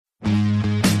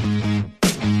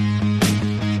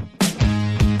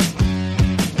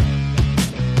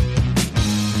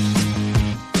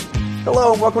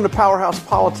Hello and welcome to Powerhouse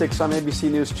Politics. I'm ABC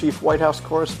News Chief White House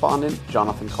Correspondent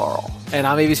Jonathan Karl. And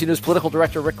I'm ABC News Political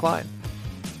Director Rick Klein.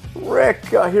 Rick,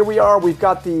 here we are. We've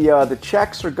got the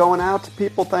checks are going out to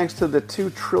people thanks to the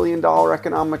 $2 trillion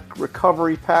economic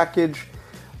recovery package.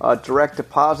 Direct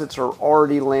deposits are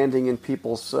already landing in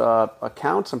people's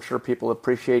accounts. I'm sure people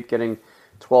appreciate getting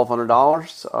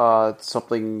 $1,200. It's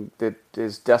something that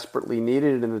is desperately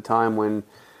needed in a time when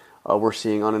we're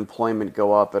seeing unemployment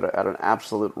go up at an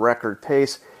absolute record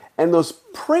pace. And those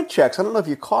print checks, I don't know if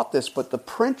you caught this, but the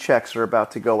print checks are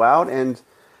about to go out. And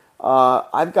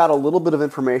I've got a little bit of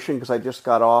information because I just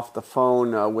got off the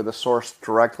phone with a source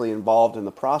directly involved in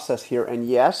the process here. And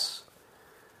yes,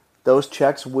 those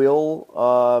checks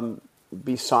will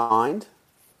be signed,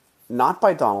 not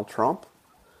by Donald Trump,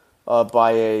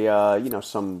 by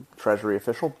some Treasury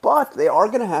official, but they are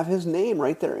going to have his name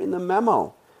right there in the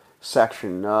memo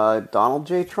section. Donald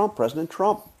J. Trump, President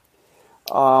Trump.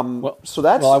 So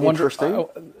that's interesting.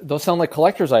 Those sound like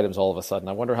collector's items all of a sudden.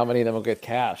 I wonder how many of them will get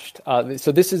cashed.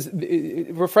 So this is,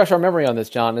 refresh our memory on this,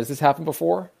 John. Has this happened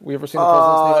before? We ever seen the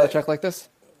president's name on a check like this?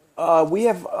 We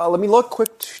have, let me look quick.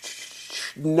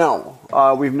 No,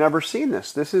 we've never seen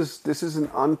this. This is an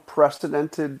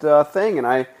unprecedented thing.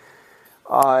 And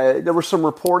there was some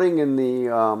reporting in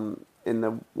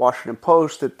the Washington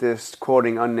Post that this,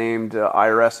 quoting unnamed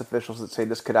IRS officials, that say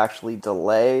this could actually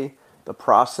delay the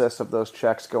process of those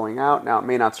checks going out. Now, it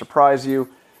may not surprise you,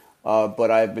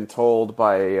 but I've been told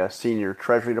by a senior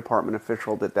Treasury Department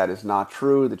official that that is not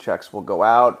true. The checks will go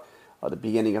out the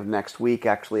beginning of next week,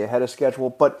 actually ahead of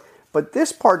schedule. But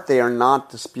this part they are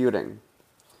not disputing.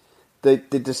 The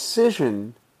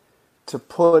decision to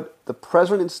put the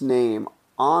president's name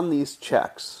on these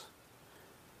checks,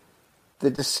 the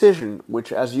decision,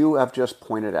 which, as you have just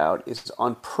pointed out, is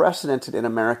unprecedented in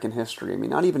American history. I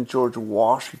mean, not even George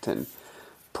Washington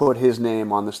put his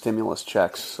name on the stimulus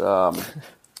checks. You know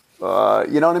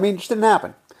what I mean? It just didn't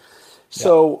happen. Yeah.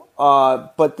 So,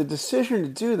 but the decision to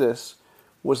do this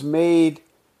was made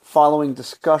following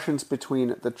discussions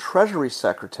between the Treasury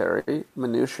Secretary,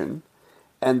 Mnuchin,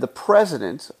 and the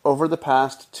president over the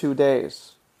past 2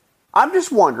 days. I'm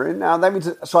just wondering, now that means,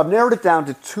 so I've narrowed it down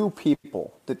to two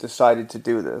people that decided to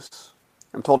do this.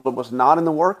 I'm told it was not in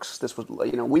the works. This was,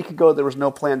 a week ago there was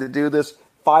no plan to do this.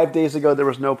 5 days ago there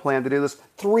was no plan to do this.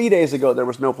 3 days ago there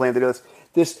was no plan to do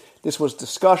this. This was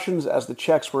discussions as the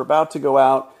checks were about to go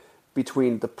out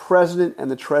between the president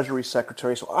and the Treasury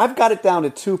Secretary. So I've got it down to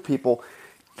two people.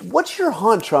 What's your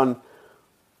hunch on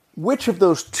which of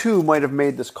those two might have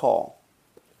made this call?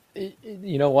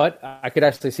 You know what? I could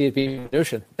actually see it being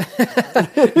Mnuchin.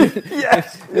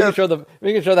 Yes.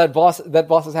 Making sure that boss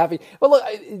is happy. But look,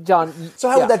 John. So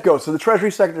how would that go? So the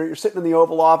Treasury Secretary, you're sitting in the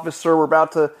Oval Office, sir. We're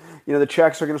about to, the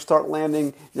checks are going to start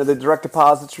landing. The direct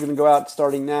deposits are going to go out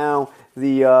starting now.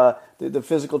 The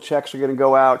physical checks are going to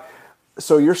go out.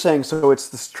 So you're saying, so it's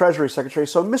the Treasury Secretary.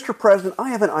 So, Mr. President,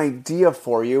 I have an idea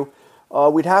for you.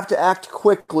 We'd have to act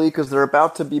quickly because they're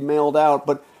about to be mailed out,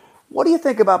 but what do you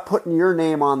think about putting your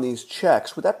name on these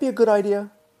checks? Would that be a good idea?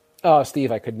 Oh,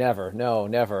 Steve, I could never. No,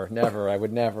 never. I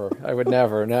would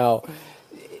never. No.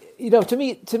 To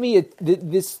me,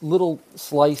 this little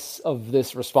slice of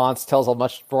this response tells a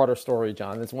much broader story,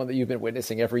 John. It's one that you've been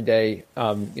witnessing every day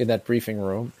in that briefing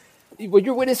room. What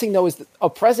you're witnessing, though, is a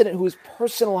president who is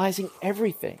personalizing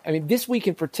everything. I mean, this week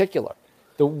in particular,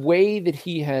 the way that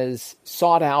he has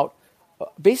sought out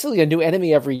basically a new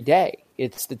enemy every day.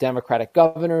 It's the Democratic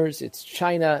governors, it's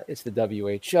China, it's the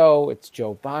WHO, it's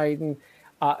Joe Biden,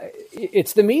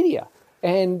 it's the media.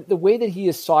 And the way that he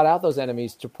has sought out those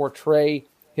enemies to portray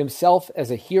himself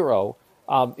as a hero,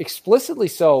 explicitly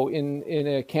so in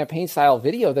a campaign-style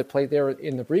video that played there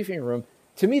in the briefing room,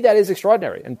 to me that is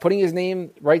extraordinary. And putting his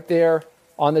name right there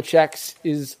on the checks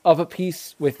is of a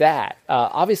piece with that.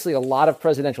 Obviously, a lot of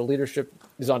presidential leadership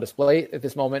is on display at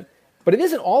this moment, but it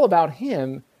isn't all about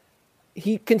him.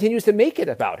 He continues to make it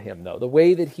about him, though. The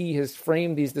way that he has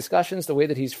framed these discussions, the way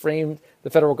that he's framed the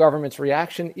federal government's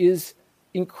reaction is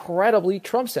incredibly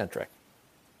Trump-centric.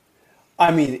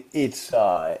 I mean, it's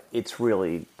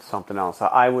really something else.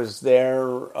 I was there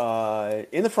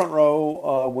in the front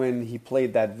row when he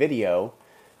played that video,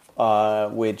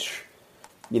 which,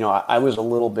 I was a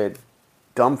little bit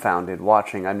dumbfounded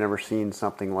watching. I've never seen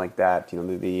something like that.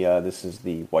 This is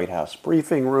the White House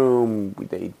briefing room.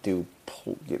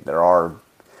 There are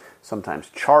sometimes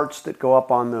charts that go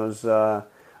up on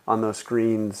those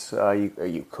screens.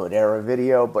 You could air a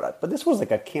video, but this was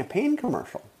like a campaign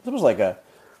commercial. This was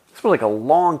like a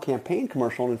long campaign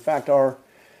commercial. And in fact, our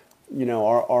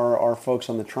folks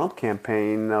on the Trump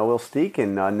campaign, Will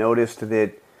Steeken, noticed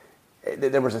that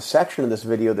there was a section of this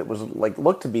video that was like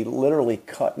looked to be literally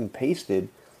cut and pasted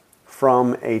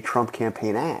from a Trump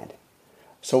campaign ad.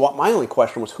 So my only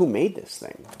question was, who made this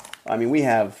thing? I mean,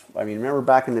 remember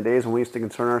back in the days when we used to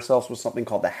concern ourselves with something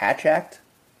called the Hatch Act?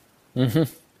 Mm-hmm.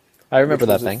 I remember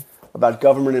that thing. About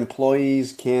government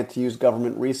employees can't use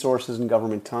government resources and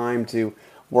government time to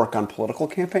work on political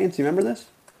campaigns. Do you remember this?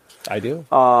 I do.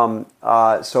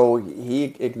 So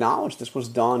he acknowledged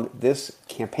this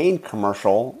campaign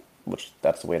commercial, which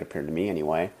that's the way it appeared to me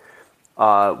anyway,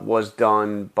 was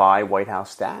done by White House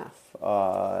staff.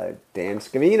 Dan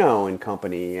Scavino and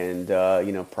company, and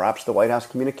perhaps the White House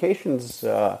Communications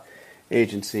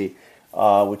Agency,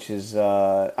 which is,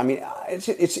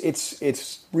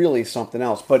 it's really something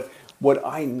else. But what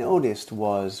I noticed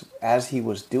was, as he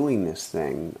was doing this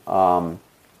thing,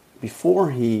 before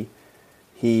he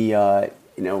played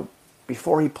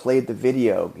the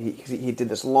video, he did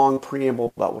this long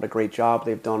preamble about what a great job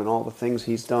they've done and all the things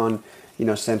he's done,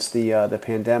 since the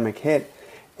pandemic hit,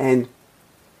 and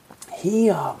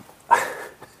he,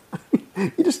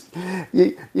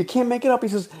 you can't make it up. He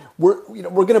says, we're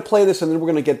going to play this, and then we're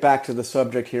going to get back to the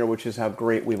subject here, which is how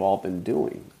great we've all been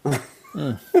doing.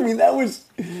 How does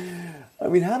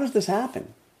this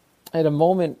happen? At a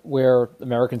moment where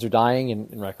Americans are dying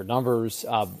in record numbers,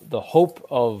 the hope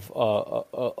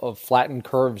of flattened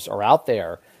curves are out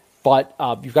there, but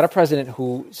you've got a president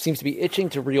who seems to be itching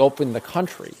to reopen the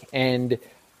country, and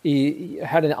he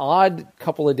had an odd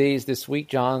couple of days this week,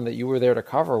 John, that you were there to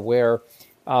cover, where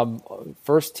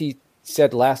first he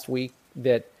said last week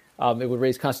that it would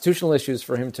raise constitutional issues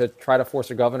for him to try to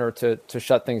force a governor to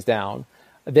shut things down.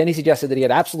 Then he suggested that he had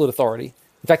absolute authority.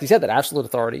 In fact, he said that absolute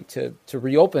authority to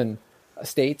reopen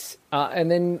states,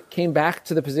 and then came back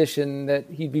to the position that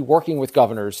he'd be working with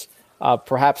governors,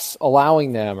 perhaps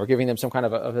allowing them or giving them some kind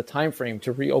of a time frame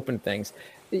to reopen things.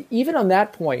 Even on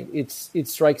that point, it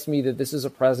strikes me that this is a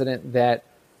president that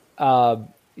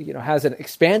has an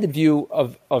expanded view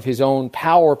of his own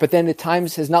power, but then at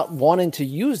times has not wanted to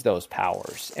use those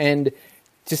powers. And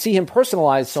to see him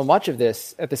personalize so much of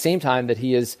this at the same time that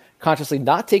he is consciously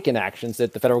not taking actions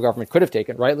that the federal government could have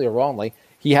taken, rightly or wrongly,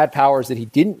 he had powers that he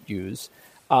didn't use,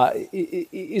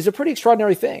 is a pretty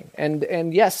extraordinary thing.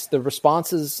 And yes, the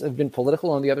responses have been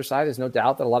political on the other side. There's no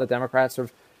doubt that a lot of Democrats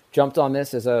have jumped on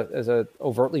this as a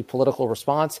overtly political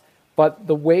response. But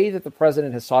the way that the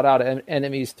president has sought out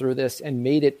enemies through this and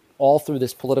made it all through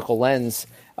this political lens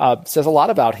says a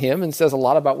lot about him and says a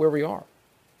lot about where we are.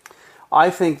 I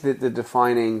think that the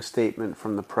defining statement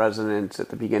from the president at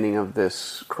the beginning of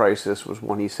this crisis was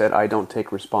when he said, "I don't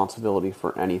take responsibility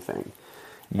for anything."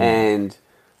 And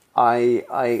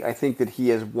I think that he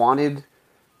has wanted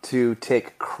to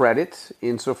take credit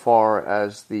insofar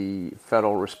as the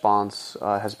federal response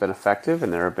has been effective,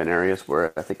 and there have been areas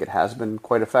where I think it has been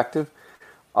quite effective.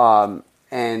 So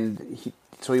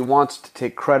he wants to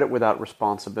take credit without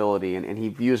responsibility, and he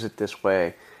views it this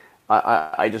way.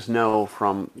 I just know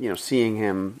from seeing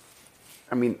him,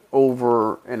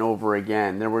 over and over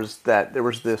again. There was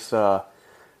this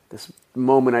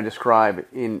moment I describe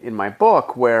in my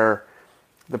book where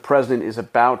the president is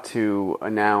about to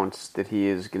announce that he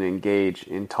is going to engage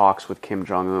in talks with Kim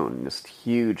Jong-un, this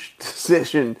huge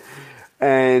decision,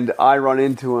 and I run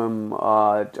into him,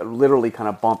 literally kind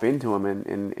of bump into him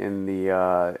in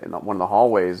one of the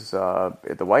hallways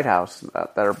at the White House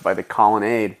that are by the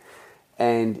colonnade,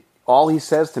 and all he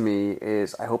says to me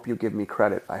is, "I hope you give me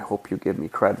credit. I hope you give me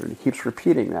credit." And he keeps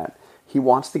repeating that. He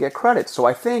wants to get credit. So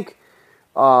I think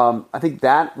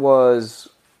that was.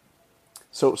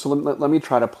 So let me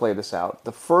try to play this out.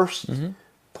 The first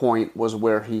point was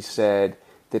where he said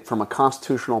that from a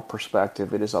constitutional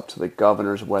perspective, it is up to the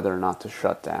governors whether or not to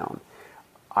shut down.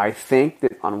 I think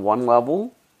that on one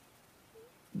level,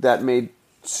 that made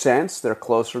sense. They're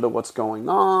closer to what's going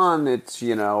on. It's they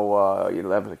have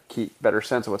a better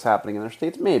sense of what's happening in their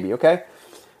states. Maybe okay,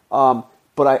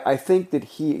 but I think that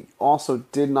he also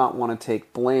did not want to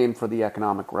take blame for the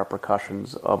economic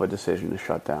repercussions of a decision to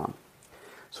shut down.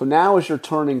 So now as you're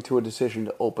turning to a decision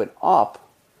to open up,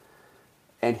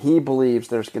 and he believes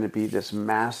there's going to be this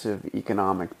massive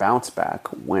economic bounce back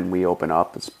when we open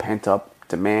up, this pent-up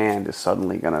demand is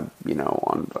suddenly going to,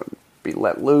 be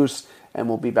let loose, and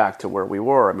we'll be back to where we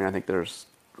were. I think there's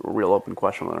a real open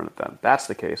question whether or not that's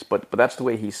the case, but that's the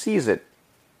way he sees it.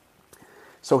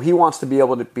 So he wants to be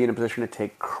able to be in a position to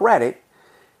take credit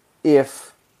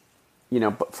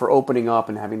for opening up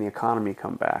and having the economy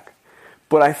come back.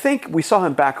 But I think we saw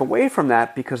him back away from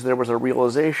that because there was a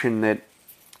realization that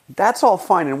that's all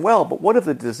fine and well, but what if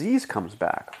the disease comes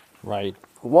back? Right.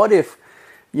 What if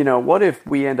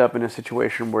we end up in a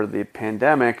situation where the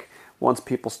pandemic, once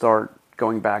people start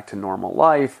going back to normal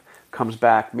life, comes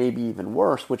back maybe even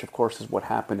worse, which of course is what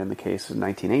happened in the case of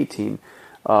 1918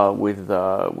 with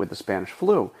the Spanish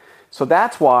flu. So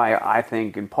that's why I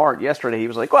think, in part, yesterday he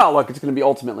was like, well, look, it's going to be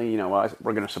ultimately, we're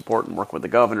going to support and work with the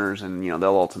governors, and, they'll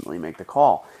ultimately make the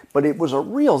call. But it was a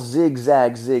real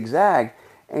zigzag.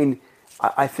 And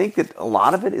I think that a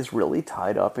lot of it is really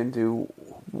tied up into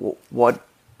what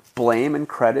blame and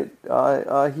credit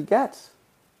he gets.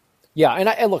 Yeah, and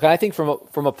I think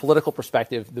from a political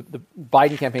perspective, the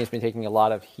Biden campaign has been taking a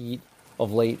lot of heat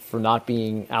of late for not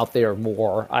being out there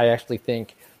more. I actually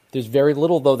think there's very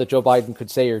little, though, that Joe Biden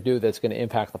could say or do that's going to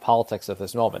impact the politics of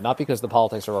this moment. Not because the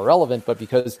politics are irrelevant, but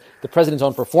because the president's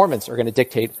own performance are going to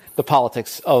dictate the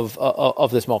politics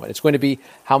of this moment. It's going to be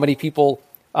how many people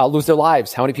lose their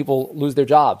lives, how many people lose their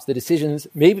jobs, the decisions,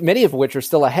 maybe many of which are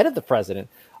still ahead of the president,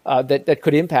 that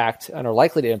could impact and are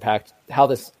likely to impact how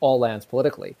this all lands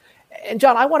politically. And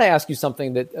John, I want to ask you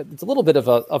something that it's a little bit of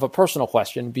a personal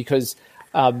question, because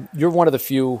you're one of the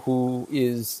few who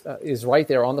is right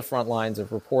there on the front lines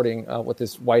of reporting what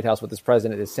this White House, what this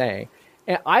president is saying.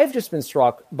 And I've just been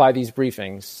struck by these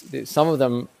briefings, some of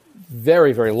them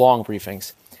very, very long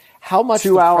briefings. How much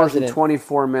 2 hours and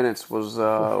 24 minutes was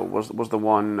the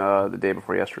one the day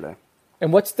before yesterday.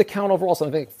 And what's the count overall?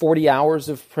 Something like 40 hours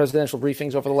of presidential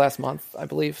briefings over the last month, I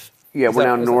believe. Yeah, we're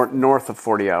now north of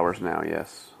 40 hours now.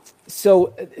 Yes.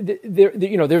 So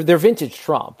they're vintage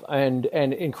Trump and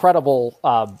incredible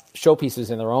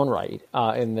showpieces in their own right,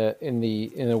 in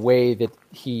the way that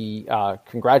he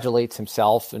congratulates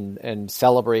himself and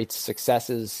celebrates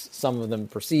successes, some of them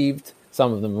perceived,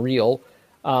 some of them real,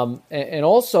 and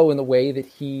also in the way that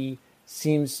he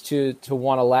seems to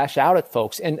want to lash out at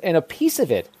folks. And a piece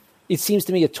of it seems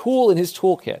to me, a tool in his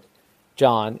toolkit,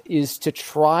 John, is to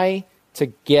try to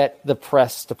get the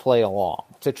press to play along,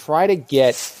 to try to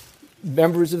get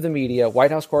members of the media, White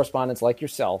House correspondents like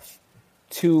yourself,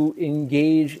 to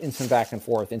engage in some back and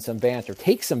forth, in some banter,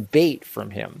 take some bait from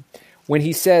him. When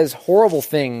he says horrible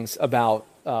things about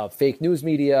fake news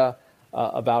media,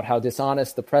 about how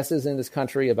dishonest the press is in this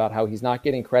country, about how he's not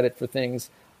getting credit for things,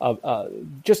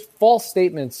 just false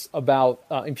statements about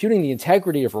imputing the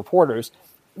integrity of reporters,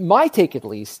 my take at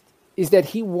least is that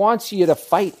he wants you to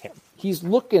fight him. He's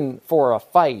looking for a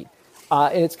fight.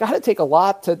 And it's got to take a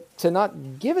lot to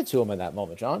not give it to him in that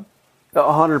moment, John.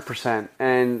 100%,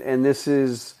 and this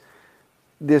is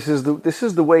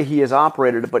the way he has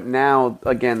operated. But now,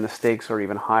 again, the stakes are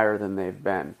even higher than they've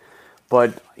been.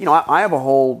 But I have a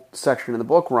whole section in the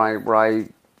book where I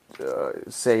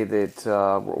say that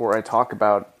where I talk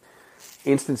about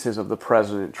instances of the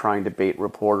president trying to bait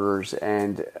reporters,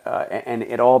 and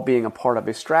it all being a part of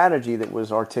a strategy that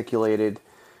was articulated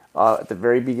at the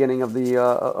very beginning of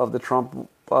the Trump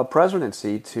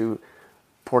presidency to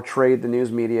portray the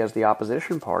news media as the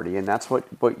opposition party, and that's what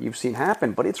you've seen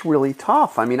happen. But it's really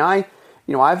tough. I mean, I've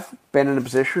been in a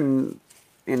position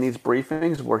in these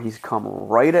briefings where he's come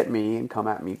right at me and come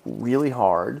at me really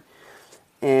hard,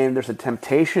 and there's a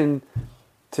temptation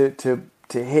to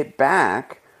hit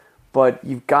back, but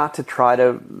you've got to try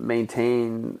to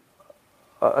maintain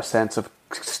a sense of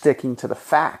sticking to the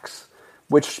facts.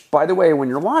 Which, by the way, when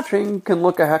you're watching, can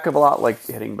look a heck of a lot like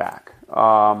hitting back.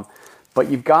 But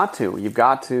you've got to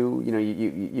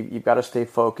stay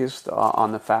focused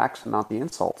on the facts and not the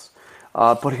insults.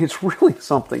 But it's really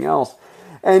something else.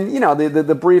 And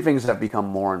the briefings have become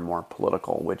more and more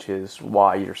political, which is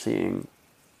why you're seeing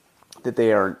that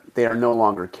they are no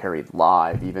longer carried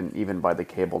live, even by the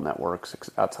cable networks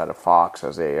outside of Fox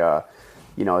as a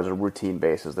routine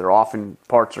basis. They're often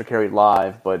parts are carried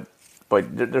live, but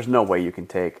there's no way you can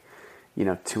take,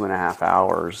 2.5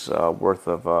 hours worth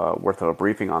of a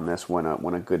briefing on this when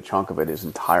a good chunk of it is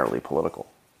entirely political.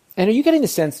 And are you getting the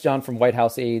sense, John, from White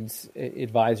House aides,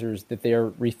 advisors, that they're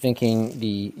rethinking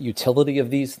the utility of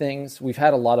these things? We've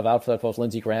had a lot of outside folks,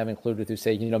 Lindsey Graham included, who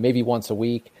say, maybe once a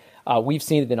week. We've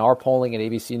seen it in our polling at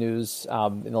ABC News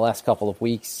in the last couple of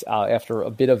weeks after a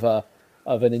bit of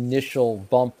an initial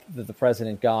bump that the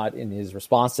president got in his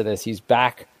response to this. He's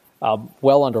back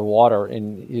well underwater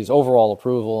in his overall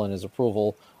approval and his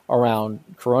approval around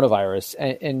coronavirus.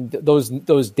 And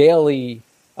those daily,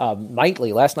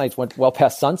 nightly, last night's went well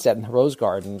past sunset in the Rose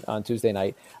Garden on Tuesday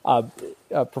night,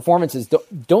 performances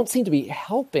don't seem to be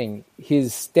helping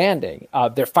his standing.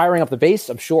 They're firing up the base,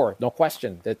 I'm sure, no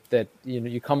question, that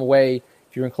you come away,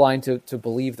 if you're inclined to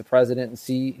believe the president and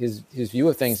see his view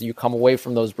of things, you come away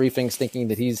from those briefings thinking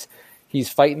that he's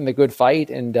fighting the good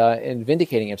fight and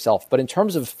vindicating himself. But in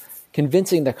terms of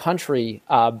convincing the country,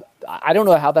 I don't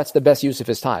know how that's the best use of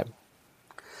his time.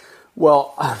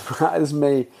 Well, this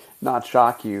may not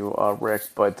shock you, Rick,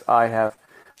 but I have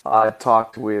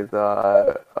talked with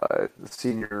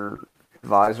senior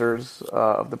advisors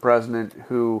of the president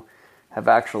who have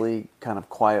actually kind of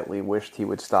quietly wished he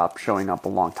would stop showing up a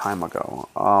long time ago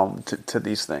to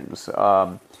these things.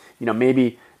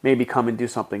 Maybe come and do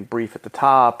something brief at the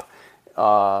top,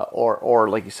 or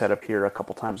like you said, appear a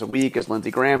couple times a week, as Lindsey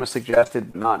Graham has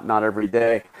suggested, not every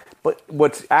day. But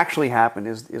what's actually happened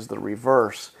is the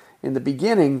reverse. In the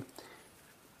beginning,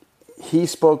 he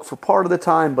spoke for part of the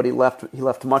time, but he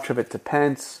left much of it to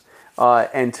Pence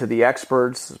and to the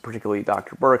experts, particularly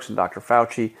Dr. Birx and Dr.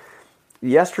 Fauci.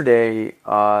 Yesterday,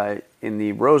 in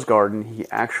the Rose Garden, he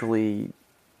actually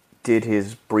did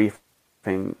his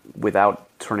briefing without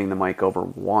turning the mic over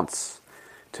once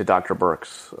to Dr.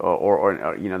 Birx,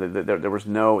 there was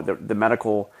the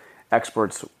medical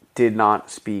experts did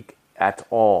not speak at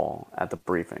all at the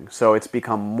briefing. So it's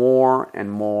become more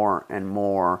and more and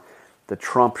more the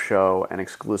Trump show, and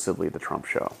exclusively the Trump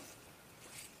show.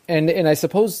 And I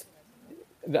suppose,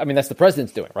 I mean, that's the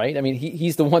president's doing, right? I mean,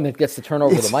 he's the one that gets to turn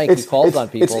over the mic. He calls on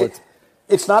people.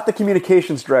 It's not the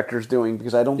communications director's doing,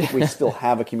 because I don't think we still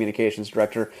have a communications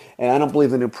director, and I don't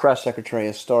believe the new press secretary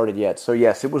has started yet. So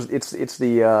yes, it's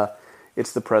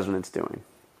the president's doing.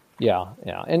 Yeah.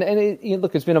 And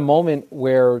look, it's been a moment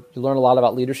where you learn a lot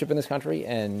about leadership in this country,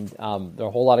 and there are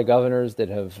a whole lot of governors that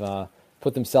have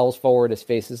put themselves forward as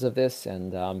faces of this,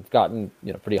 and gotten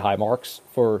pretty high marks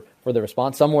for the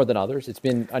response. Some more than others. It's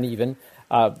been uneven.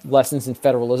 Lessons in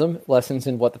federalism, lessons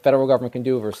in what the federal government can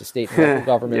do versus state and local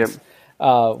governments. Yep.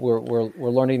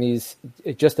 We're learning these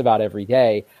just about every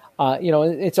day.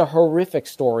 It's a horrific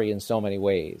story in so many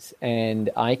ways,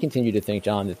 and I continue to think,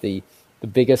 John, that the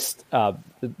biggest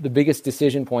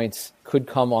decision points could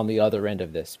come on the other end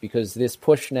of this, because this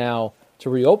push now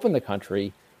to reopen the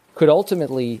country could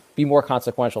ultimately be more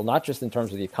consequential, not just in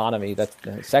terms of the economy, that's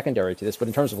secondary to this, but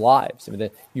in terms of lives. I mean,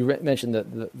 you mentioned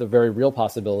the very real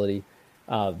possibility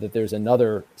that there's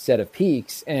another set of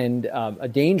peaks, and a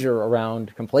danger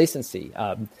around complacency.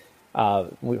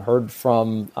 We heard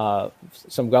from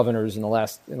some governors in the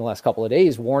last couple of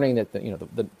days warning that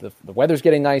the weather's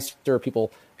getting nicer.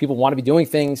 People want to be doing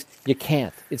things. You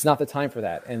can't. It's not the time for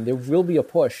that. And there will be a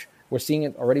push. We're seeing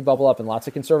it already bubble up in lots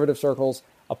of conservative circles.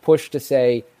 A push to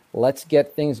say, let's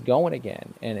get things going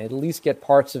again, and at least get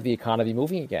parts of the economy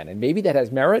moving again. And maybe that has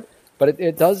merit, but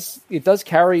it does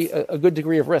carry a good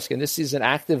degree of risk. And this is an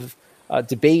active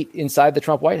debate inside the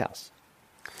Trump White House.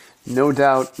 No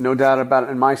doubt about it.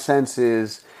 And my sense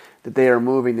is that they are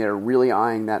moving. They're really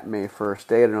eyeing that May 1st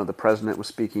date. I know the president was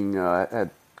speaking at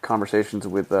conversations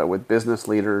with business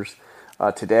leaders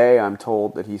today. I'm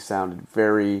told that he sounded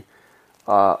very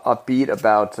upbeat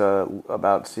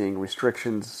about seeing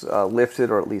restrictions lifted,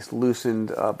 or at least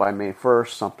loosened by May 1st,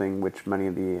 something which many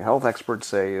of the health experts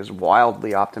say is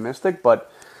wildly optimistic.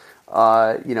 But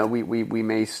we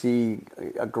may see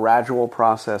a gradual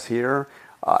process here.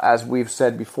 As we've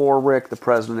said before, Rick, the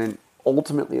president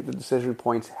ultimately at the decision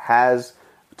points has,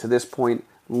 to this point,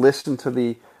 listened to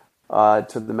the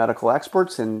medical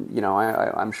experts, and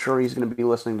I'm sure he's going to be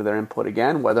listening to their input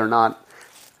again. Whether or not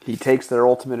he takes their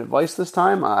ultimate advice this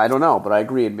time, I don't know, but I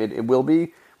agree it will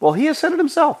be. Well, he has said it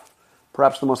himself.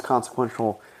 Perhaps the most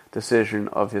consequential decision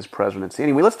of his presidency.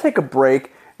 Anyway, let's take a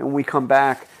break, and when we come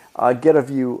back, get a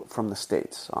view from the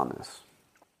states on this.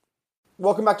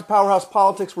 Welcome back to Powerhouse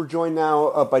Politics. We're joined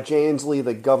now by Jay Inslee,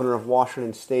 the governor of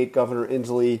Washington State. Governor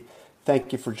Inslee,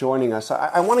 thank you for joining us.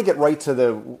 I want to get right to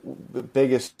the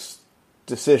biggest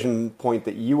decision point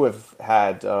that you have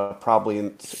had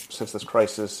probably since this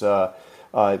crisis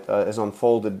has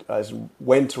unfolded, as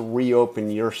when to reopen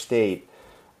your state.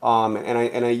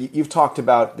 You've talked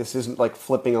about this isn't like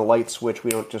flipping a light switch.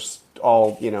 We don't just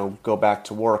all go back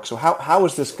to work. So how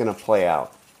is this going to play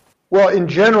out? Well, in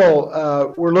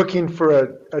general, we're looking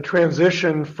for a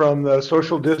transition from the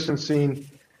social distancing,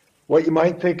 what you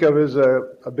might think of as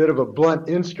a bit of a blunt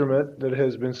instrument that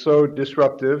has been so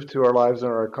disruptive to our lives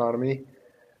and our economy,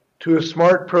 to a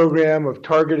smart program of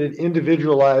targeted,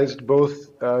 individualized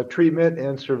both treatment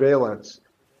and surveillance.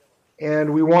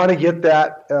 And we want to get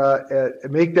that,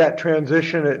 make that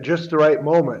transition at just the right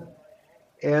moment.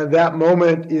 And that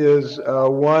moment is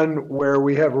one where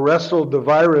we have wrestled the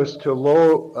virus to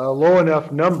low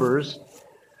enough numbers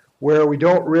where we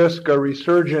don't risk a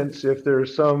resurgence if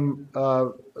there's some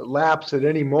lapse at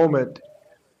any moment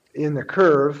in the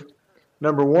curve,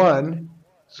 number one.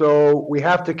 So we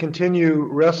have to continue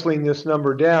wrestling this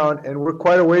number down, and we're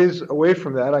quite a ways away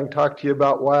from that. I can talk to you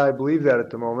about why I believe that at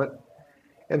the moment.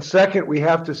 And second, we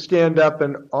have to stand up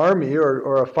an army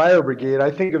or a fire brigade.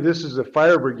 I think of this as a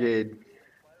fire brigade.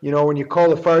 When you call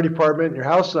the fire department and your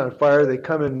house is on fire, they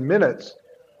come in minutes.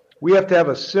 we have to have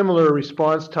a similar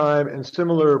response time and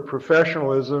similar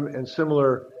professionalism and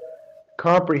similar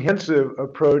comprehensive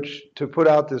approach to put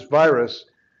out this virus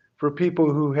for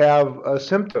people who have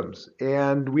symptoms.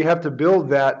 And we have to build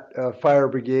that fire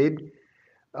brigade.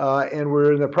 And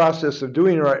we're in the process of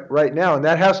doing it right now. And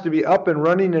that has to be up and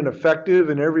running and effective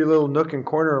in every little nook and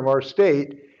corner of our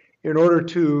state in order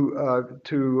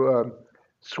to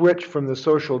switch from the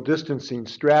social distancing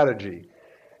strategy.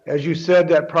 As you said,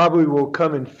 that probably will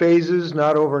come in phases,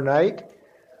 not overnight.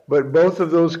 But both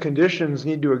of those conditions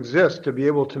need to exist to be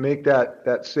able to make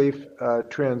that safe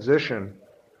transition.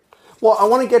 Well, I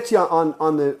want to get to you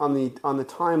on the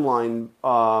timeline,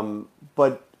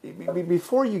 but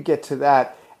before you get to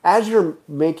that, as you're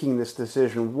making this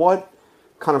decision, what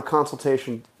kind of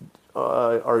consultations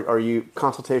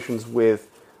with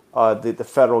the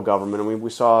federal government? I mean, we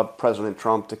saw President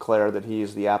Trump declare that he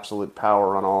is the absolute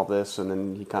power on all this, and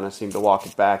then he kind of seemed to walk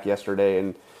it back yesterday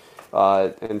and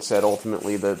said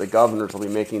ultimately the governors will be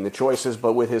making the choices,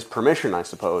 but with his permission, I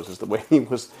suppose, is the way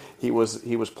he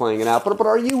was playing it out. But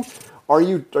are you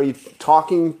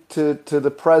talking to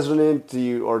the president,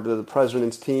 or to the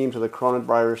president's team, to the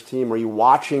coronavirus team? Are you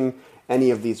watching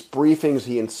any of these briefings?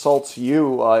 He insults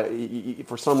you.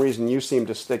 For some reason, you seem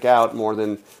to stick out more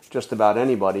than just about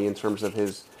anybody in terms of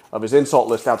his insult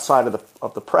list outside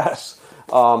of the press.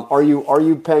 Are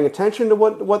you paying attention to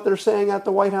what they're saying at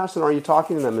the White House, and are you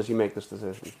talking to them as you make this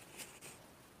decision?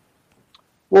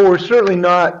 Well, we're certainly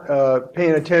not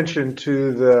paying attention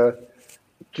to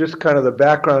just kind of the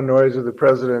background noise of the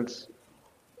president's,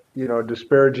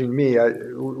 disparaging me.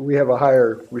 We have a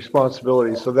higher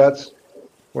responsibility, so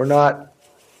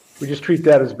we just treat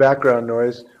that as background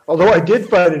noise. Although I did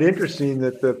find it interesting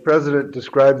that the president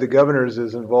described the governors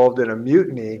as involved in a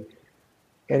mutiny,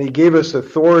 and he gave us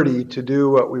authority to do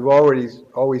what we've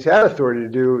always had authority to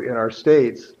do in our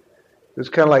states. It was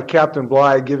kind of like Captain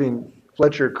Bligh giving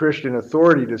Fletcher Christian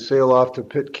authority to sail off to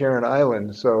Pitcairn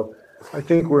Island. So I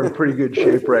think we're in pretty good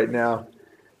shape right now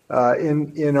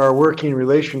in our working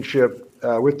relationship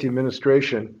with the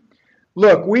administration.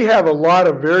 Look, we have a lot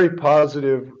of very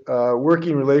positive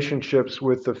working relationships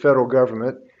with the federal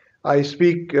government. I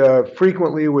speak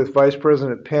frequently with Vice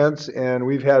President Pence, and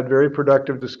we've had very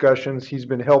productive discussions. He's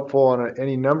been helpful on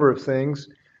any number of things,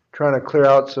 trying to clear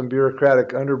out some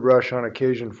bureaucratic underbrush on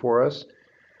occasion for us.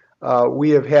 We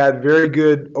have had very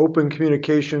good open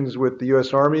communications with the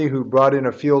U.S. Army, who brought in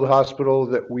a field hospital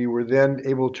that we were then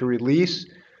able to release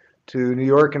to New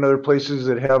York and other places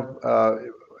that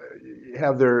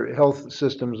have their health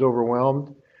systems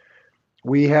overwhelmed.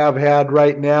 We have had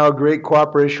right now great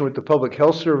cooperation with the Public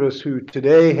Health Service, who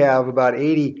today have about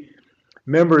 80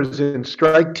 members in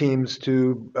strike teams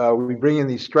we bring in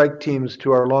these strike teams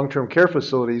to our long-term care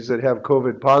facilities that have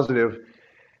COVID positive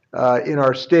in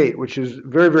our state, which is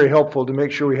very, very helpful to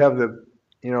make sure we have the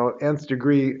nth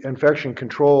degree infection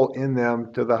control in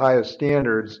them to the highest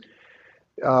standards.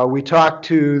 We talked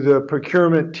to the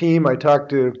procurement team. I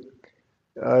talked to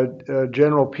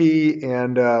General P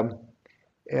and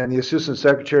the Assistant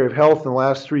Secretary of Health in the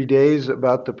last 3 days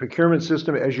about the procurement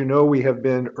system. As you know, we have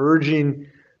been urging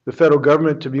the federal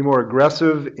government to be more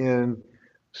aggressive in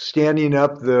standing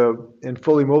up and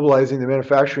fully mobilizing the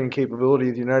manufacturing capability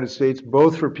of the United States,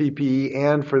 both for PPE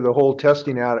and for the whole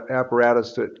testing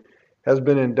apparatus that has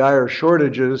been in dire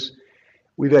shortages.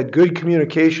 We've had good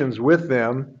communications with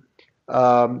them.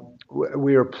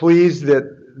 We are pleased that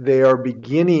they are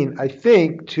beginning, I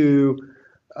think, to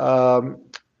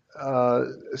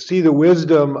see the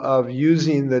wisdom of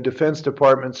using the Defense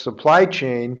Department's supply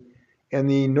chain and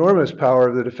the enormous power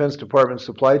of the Defense Department's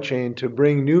supply chain to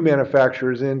bring new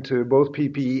manufacturers into both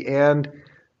PPE and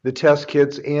the test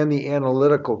kits and the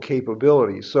analytical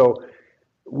capabilities. So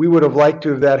we would have liked to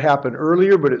have that happen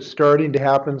earlier, but it's starting to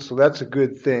happen, so that's a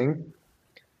good thing.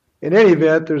 In any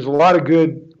event, there's a lot of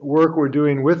good work we're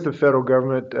doing with the federal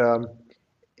government and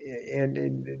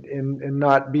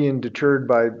not being deterred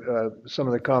by some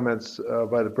of the comments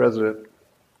by the president.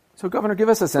 So, Governor, give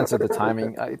us a sense of the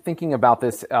timing. Thinking about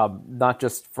this, not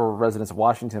just for residents of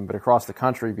Washington, but across the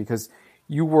country, because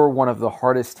you were one of the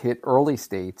hardest hit early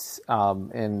states,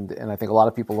 and I think a lot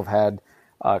of people have had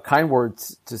kind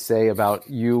words to say about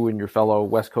you and your fellow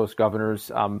West Coast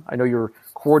governors. I know you're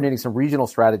coordinating some regional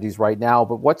strategies right now,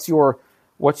 but what's your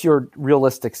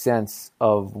realistic sense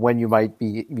of when you might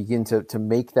begin to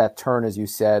make that turn, as you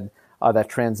said, that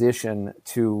transition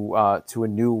to a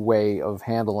new way of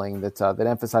handling that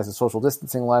emphasizes social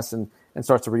distancing less and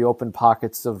starts to reopen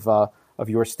pockets of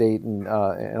your state and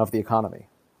of the economy?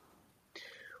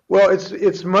 Well,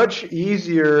 it's much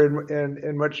easier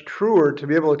and much truer to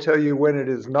be able to tell you when it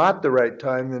is not the right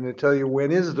time than to tell you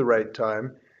when is the right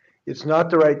time. It's not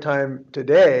the right time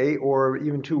today or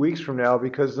even 2 weeks from now,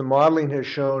 because the modeling has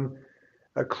shown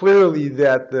clearly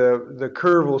that the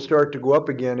curve will start to go up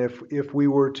again if we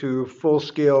were to full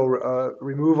scale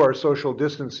remove our social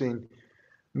distancing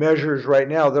measures right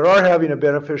now that are having a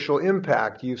beneficial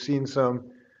impact. You've seen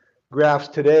some graphs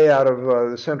today out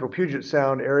of the central Puget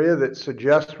Sound area that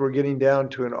suggest we're getting down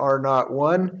to an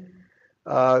R01.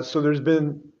 So there's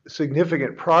been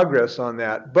significant progress on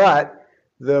that. But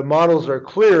the models are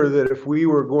clear that if we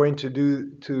were going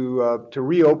to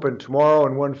reopen tomorrow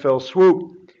in one fell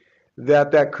swoop,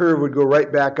 that curve would go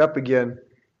right back up again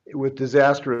with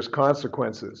disastrous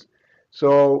consequences.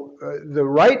 So the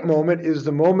right moment is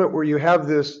the moment where you have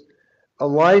this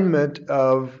alignment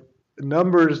of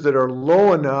numbers that are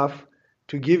low enough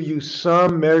to give you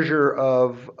some measure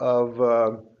of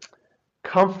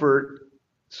comfort,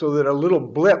 so that a little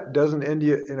blip doesn't end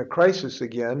you in a crisis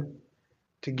again,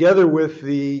 together with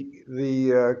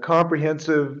the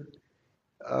comprehensive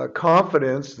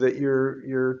confidence that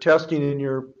your testing and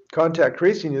your contact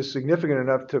tracing is significant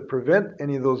enough to prevent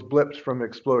any of those blips from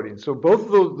exploding. So both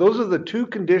of those are the two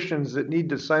conditions that need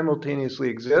to simultaneously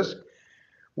exist.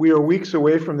 We are weeks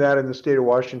away from that in the state of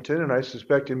Washington, and I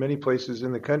suspect in many places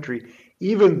in the country,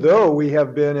 even though we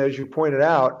have been, as you pointed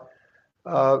out,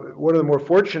 one of the more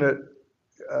fortunate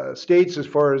states as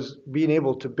far as being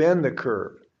able to bend the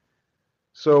curve.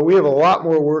 So we have a lot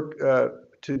more work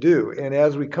to do. And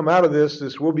as we come out of this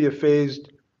will be a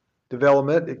phased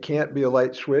development. It can't be a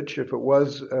light switch. If it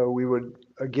was, we would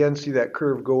again see that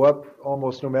curve go up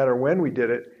almost no matter when we did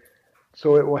it.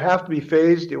 So it will have to be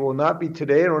phased. It will not be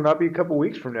today. It will not be a couple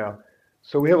weeks from now.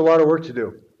 So we have a lot of work to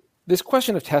do. This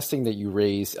question of testing that you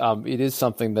raise, it is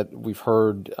something that we've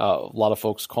heard a lot of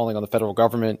folks calling on the federal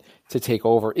government to take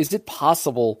over. Is it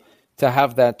possible to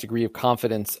have that degree of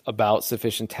confidence about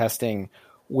sufficient testing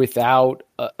without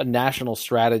a national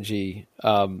strategy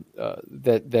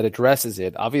that addresses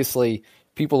it? Obviously,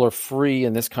 people are free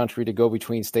in this country to go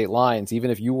between state lines.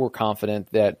 Even if you were confident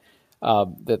that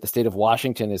the state of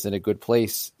Washington is in a good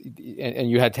place and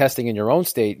you had testing in your own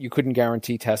state, you couldn't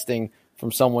guarantee testing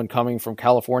from someone coming from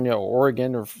California or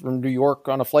Oregon or from New York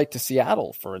on a flight to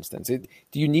Seattle, for instance.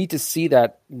 Do you need to see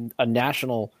that a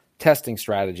national testing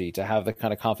strategy to have the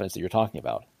kind of confidence that you're talking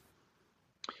about?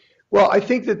 Well, I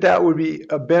think that would be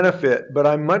a benefit, but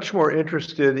I'm much more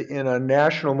interested in a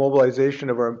national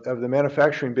mobilization of the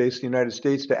manufacturing base in the United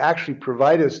States to actually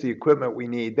provide us the equipment we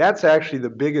need. That's actually the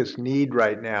biggest need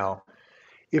right now.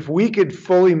 If we could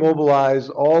fully mobilize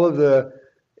all of the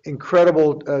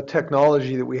incredible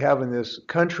technology that we have in this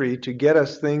country to get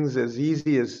us things as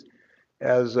easy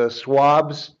as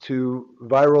swabs to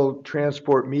viral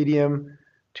transport medium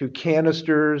to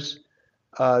canisters,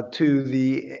 to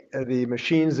the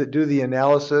machines that do the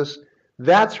analysis,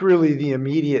 that's really the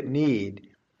immediate need.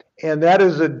 And that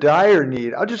is a dire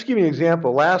need. I'll just give you an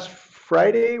example. Last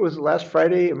Friday?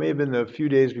 It may have been a few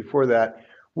days before that.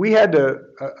 We had a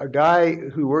guy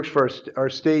who works for our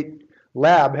state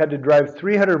lab had to drive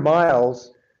 300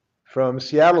 miles from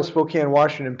Seattle to Spokane,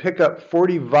 Washington, pick up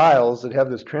 40 vials that have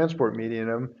this transport media in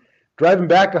them, driving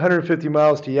back 150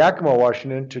 miles to Yakima,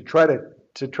 Washington to try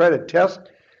to test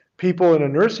people in a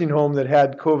nursing home that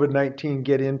had COVID-19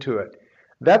 get into it.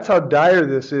 That's how dire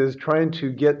this is, trying to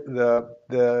get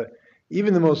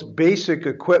even the most basic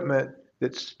equipment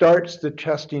that starts the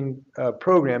testing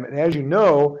program. And as you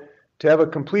know, to have a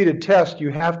completed test, you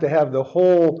have to have the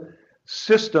whole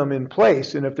system in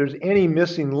place. And if there's any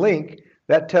missing link,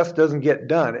 that test doesn't get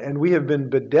done. And we have been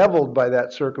bedeviled by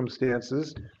that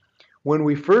circumstances. When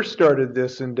we first started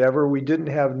this endeavor, we didn't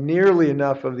have nearly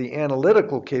enough of the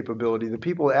analytical capability, the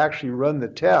people that actually run the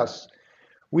tests.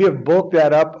 We have bulked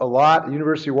that up a lot. The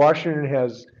University of Washington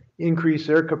has increased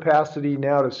their capacity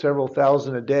now to several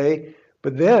thousand a day.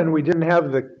 But then we didn't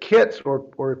have the kits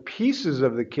or pieces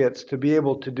of the kits to be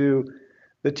able to do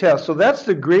the test. So that's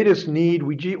the greatest need.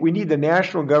 We need the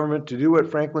national government to do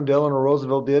what Franklin Delano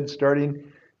Roosevelt did starting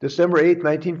December 8th,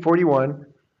 1941,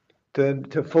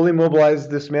 to fully mobilize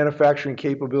this manufacturing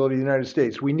capability of the United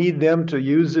States. We need them to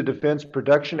use the Defense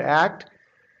Production Act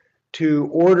to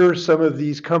order some of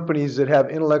these companies that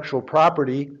have intellectual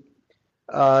property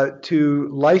to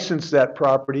license that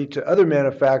property to other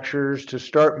manufacturers to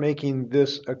start making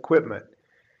this equipment.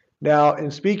 Now, in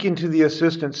speaking to the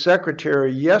Assistant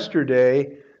Secretary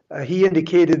yesterday, he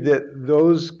indicated that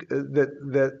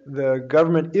that the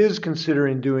government is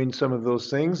considering doing some of those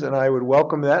things, and I would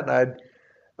welcome that, and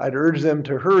I'd urge them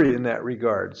to hurry in that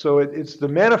regard. So it's the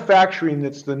manufacturing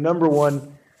that's the number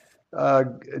one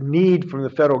need from the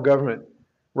federal government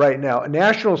right now. A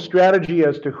national strategy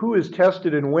as to who is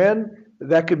tested and when,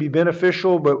 that could be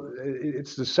beneficial, but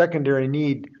it's the secondary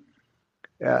need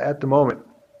at the moment.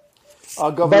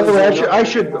 Governor, by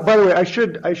the way,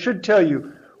 I should tell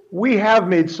you, we have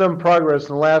made some progress in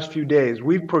the last few days.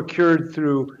 We've procured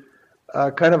through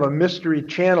kind of a mystery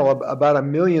channel about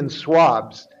 1 million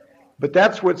swabs, but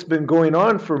that's what's been going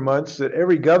on for months. That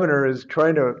every governor is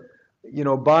trying to,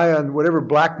 buy on whatever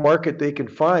black market they can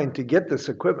find to get this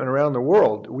equipment around the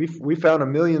world. We found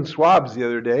 1 million swabs the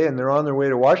other day, and they're on their way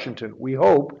to Washington. We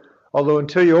hope, although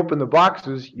until you open the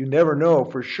boxes, you never know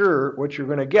for sure what you're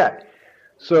going to get.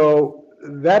 So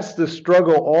that's the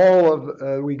struggle. All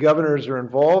of we governors are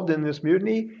involved in this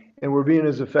mutiny, and we're being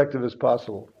as effective as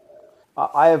possible.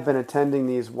 I have been attending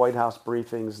these White House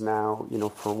briefings now,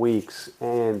 for weeks,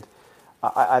 and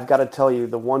I've got to tell you,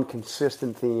 the one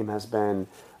consistent theme has been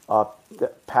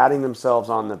patting themselves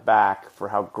on the back for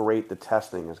how great the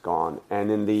testing has gone. And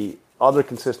then the other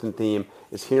consistent theme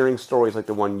is hearing stories like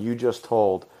the one you just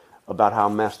told about how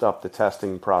messed up the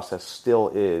testing process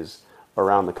still is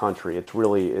around the country. It's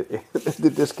really, the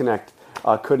disconnect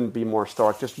couldn't be more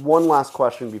stark. Just one last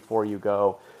question before you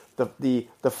go. The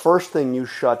first thing you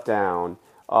shut down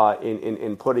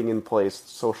in putting in place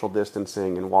social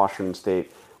distancing in Washington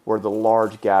State were the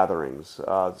large gatherings,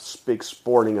 big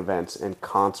sporting events and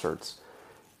concerts.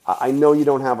 I know you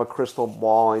don't have a crystal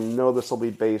ball. I know this will be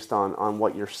based on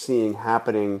what you're seeing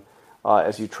happening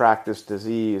as you track this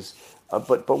disease.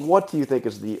 But what do you think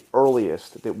is the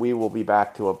earliest that we will be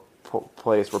back to a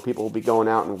place where people will be going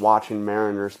out and watching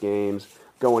Mariners games,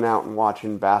 going out and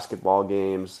watching basketball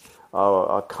games,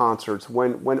 concerts?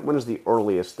 When is the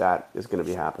earliest that is going to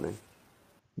be happening?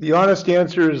 The honest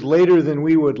answer is later than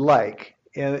we would like.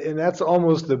 And that's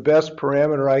almost the best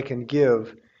parameter I can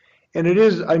give. And it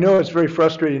is, I know it's very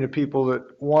frustrating to people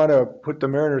that want to put the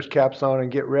Mariners caps on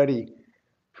and get ready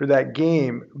for that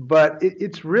game. But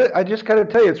it's really, I just got to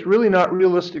tell you, it's really not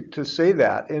realistic to say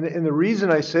that. And the reason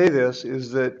I say this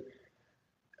is that,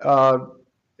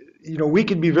 we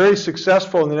could be very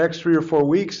successful in the next 3 or 4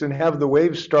 weeks and have the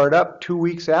wave start up 2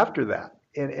 weeks after that.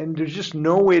 And there's just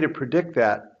no way to predict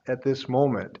that at this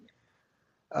moment.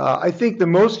 I think the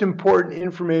most important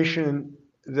information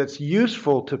that's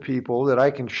useful to people that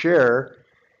I can share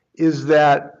is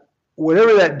that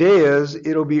whatever that day is,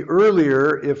 it'll be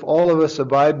earlier if all of us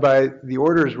abide by the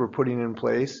orders we're putting in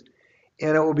place,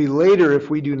 and it will be later if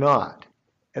we do not.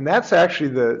 And that's actually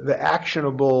the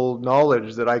actionable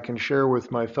knowledge that I can share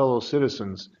with my fellow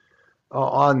citizens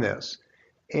on this.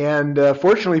 And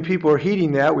fortunately, people are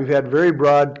heeding that. We've had very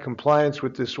broad compliance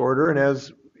with this order, and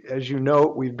as you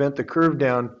note, we've bent the curve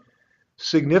down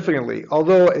significantly.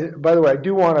 Although, by the way, I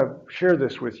do want to share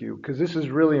this with you because this is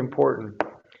really important.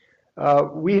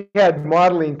 We had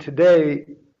modeling today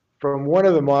from one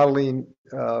of the modeling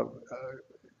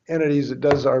entities that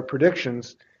does our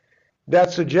predictions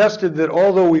that suggested that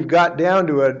although we've got down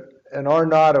to an R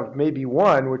naught of maybe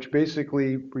 1, which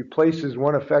basically replaces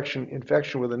one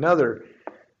infection with another,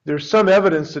 there's some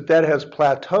evidence that has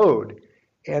plateaued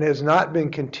and has not been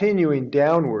continuing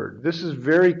downward. This is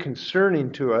very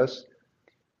concerning to us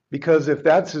because if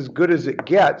that's as good as it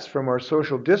gets from our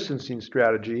social distancing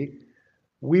strategy,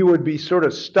 we would be sort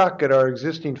of stuck at our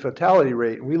existing fatality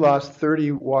rate. We lost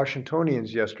 30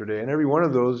 Washingtonians yesterday, and every one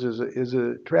of those is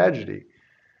a tragedy.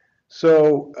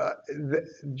 So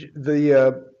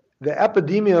the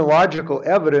epidemiological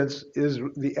evidence is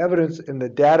the evidence and the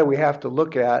data we have to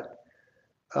look at,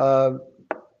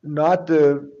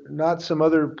 not some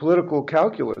other political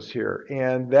calculus here.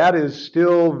 And that is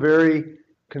still very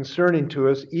concerning to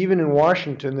us, even in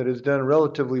Washington that has done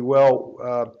relatively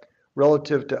well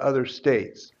relative to other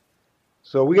states.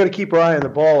 So we got to keep our eye on the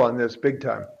ball on this big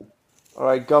time. All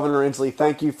right, Governor Inslee,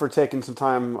 thank you for taking some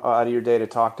time out of your day to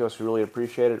talk to us. We really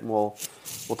appreciate it, and we'll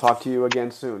talk to you again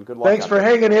soon. Good luck. Thanks for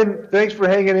hanging in. Thanks for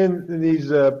hanging in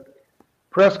these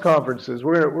press conferences.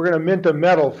 We're gonna mint a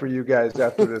medal for you guys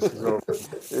after this is over.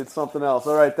 It's something else.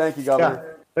 All right, thank you, Governor.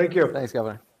 Yeah, thank you. Thanks,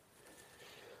 Governor.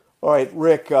 All right,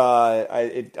 Rick.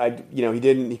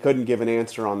 He couldn't give an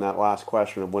answer on that last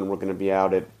question of when we're going to be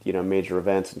out at major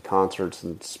events and concerts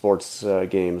and sports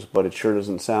games, but it sure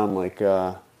doesn't sound like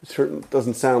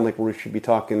we should be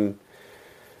talking,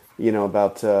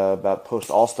 about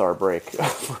post All-Star break.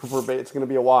 It's going to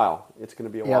be a while. It's going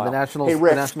to be a while. Yeah, the Nationals. Hey,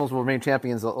 Rick. The Nationals will remain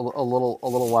champions a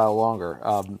little while longer.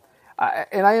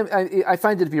 I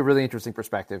find it to be a really interesting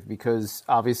perspective because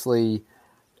obviously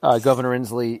Governor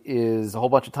Inslee is a whole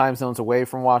bunch of time zones away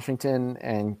from Washington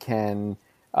and can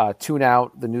tune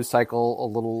out the news cycle a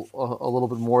little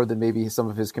bit more than maybe some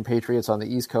of his compatriots on the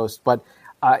East Coast. But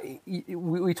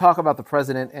we talk about the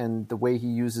president and the way he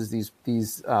uses these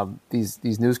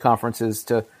news conferences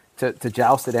to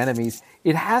joust at enemies.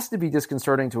 It has to be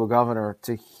disconcerting to a governor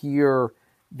to hear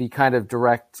the kind of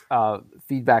direct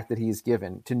feedback that he's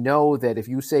given, to know that if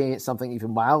you say something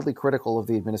even mildly critical of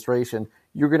the administration,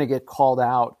 you're going to get called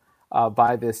out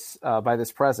by this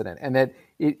president, and that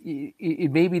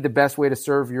it may be the best way to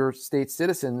serve your state's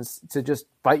citizens to just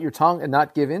bite your tongue and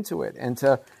not give into it, and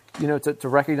to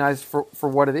recognize for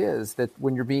what it is, that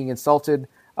when you're being insulted,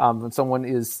 when someone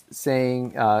is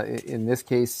saying, in this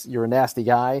case, you're a nasty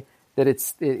guy, that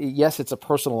yes, it's a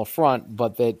personal affront,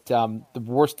 but that the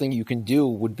worst thing you can do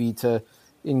would be to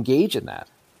engage in that.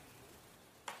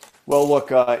 Well, look,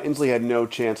 Inslee had no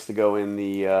chance to go in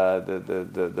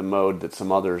the mode that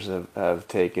some others have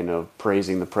taken of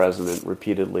praising the president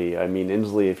repeatedly. I mean,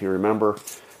 Inslee, if you remember,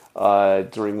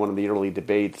 during one of the early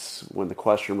debates, when the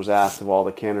question was asked of all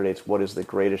the candidates, what is the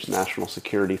greatest national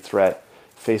security threat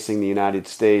facing the United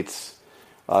States?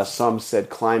 Some said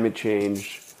climate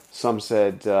change. Some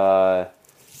said, I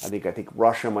think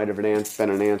Russia might have been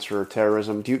an answer, or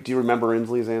terrorism. Do you remember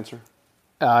Inslee's answer?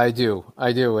 I do.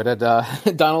 It had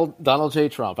Donald J.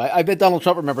 Trump. I bet Donald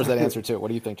Trump remembers that answer too. What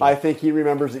do you think, John? I think he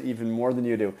remembers it even more than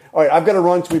you do. All right, I've got to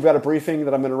run to. We've got a briefing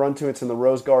that I'm going to run to. It's in the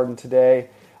Rose Garden today,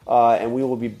 and we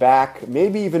will be back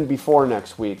maybe even before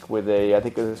next week with I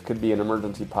think this could be an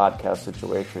emergency podcast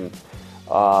situation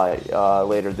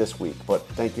later this week. But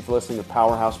thank you for listening to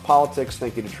Powerhouse Politics.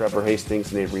 Thank you to Trevor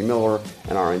Hastings and Avery Miller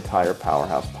and our entire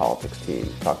Powerhouse Politics team.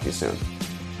 Talk to you soon.